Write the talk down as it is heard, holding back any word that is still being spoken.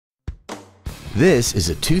This is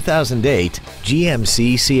a 2008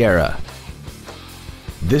 GMC Sierra.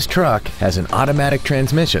 This truck has an automatic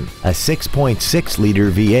transmission, a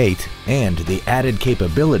 6.6-liter V8, and the added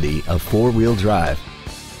capability of four-wheel drive.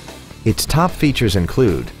 Its top features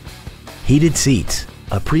include heated seats,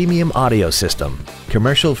 a premium audio system,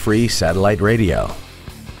 commercial-free satellite radio,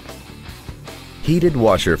 heated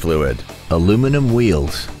washer fluid, aluminum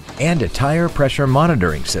wheels, and a tire pressure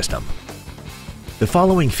monitoring system. The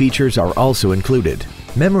following features are also included: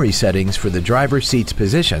 memory settings for the driver's seat's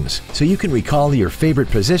positions so you can recall your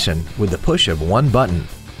favorite position with the push of one button,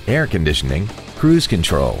 air conditioning, cruise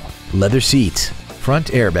control, leather seats, front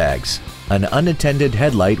airbags, an unattended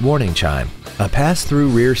headlight warning chime, a pass-through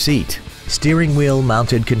rear seat, steering wheel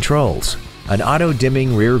mounted controls, an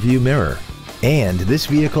auto-dimming rear view mirror, and this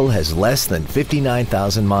vehicle has less than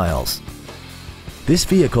 59,000 miles. This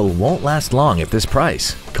vehicle won't last long at this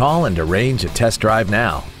price. Call and arrange a test drive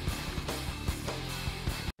now.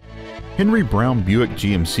 Henry Brown Buick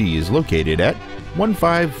GMC is located at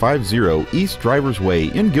 1550 East Drivers Way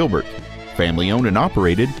in Gilbert. Family owned and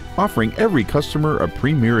operated, offering every customer a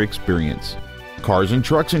premier experience. Cars and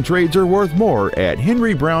trucks and trades are worth more at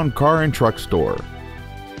Henry Brown Car and Truck Store.